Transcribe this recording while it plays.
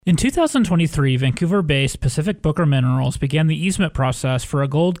In 2023, Vancouver-based Pacific Booker Minerals began the easement process for a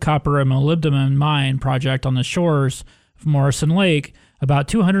gold, copper, and molybdenum mine project on the shores of Morrison Lake, about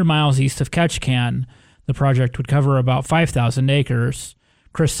 200 miles east of Ketchikan. The project would cover about 5,000 acres.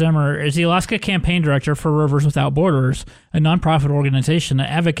 Chris Zimmer is the Alaska Campaign Director for Rivers Without Borders, a nonprofit organization that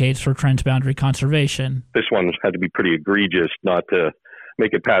advocates for transboundary conservation. This one had to be pretty egregious not to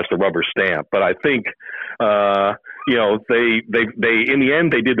make it past the rubber stamp. But I think, they in the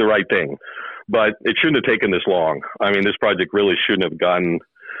end, they did the right thing. But it shouldn't have taken this long. I mean, this project really shouldn't have gotten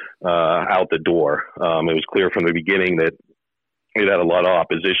out the door. It was clear from the beginning that it had a lot of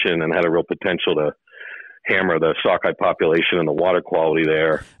opposition and had a real potential to hammer the sockeye population and the water quality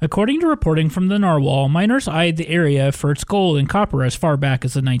there. According to reporting from the Narwhal, miners eyed the area for its gold and copper as far back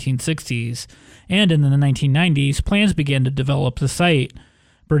as the 1960s, and in the 1990s, plans began to develop the site.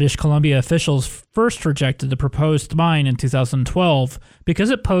 British Columbia officials first rejected the proposed mine in 2012 because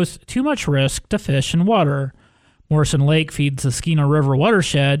it posed too much risk to fish and water. Morrison Lake feeds the Skeena River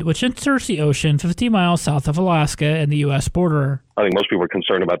watershed, which enters the ocean 50 miles south of Alaska and the U.S. border. I think most people are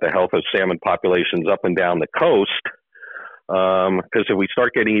concerned about the health of salmon populations up and down the coast, because if we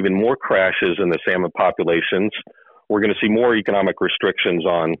start getting even more crashes in the salmon populations, we're going to see more economic restrictions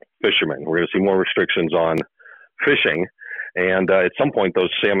on fishermen. We're going to see more restrictions on fishing, and at some point, those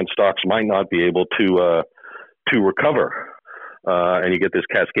salmon stocks might not be able to recover, and you get this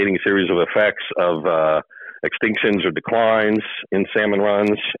cascading series of effects of extinctions or declines in salmon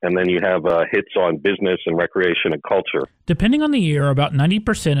runs, and then you have hits on business and recreation and culture. Depending on the year, about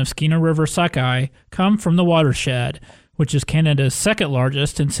 90% of Skeena River sockeye come from the watershed, which is Canada's second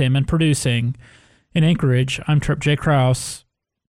largest in salmon producing. In Anchorage, I'm Trip J. Krause.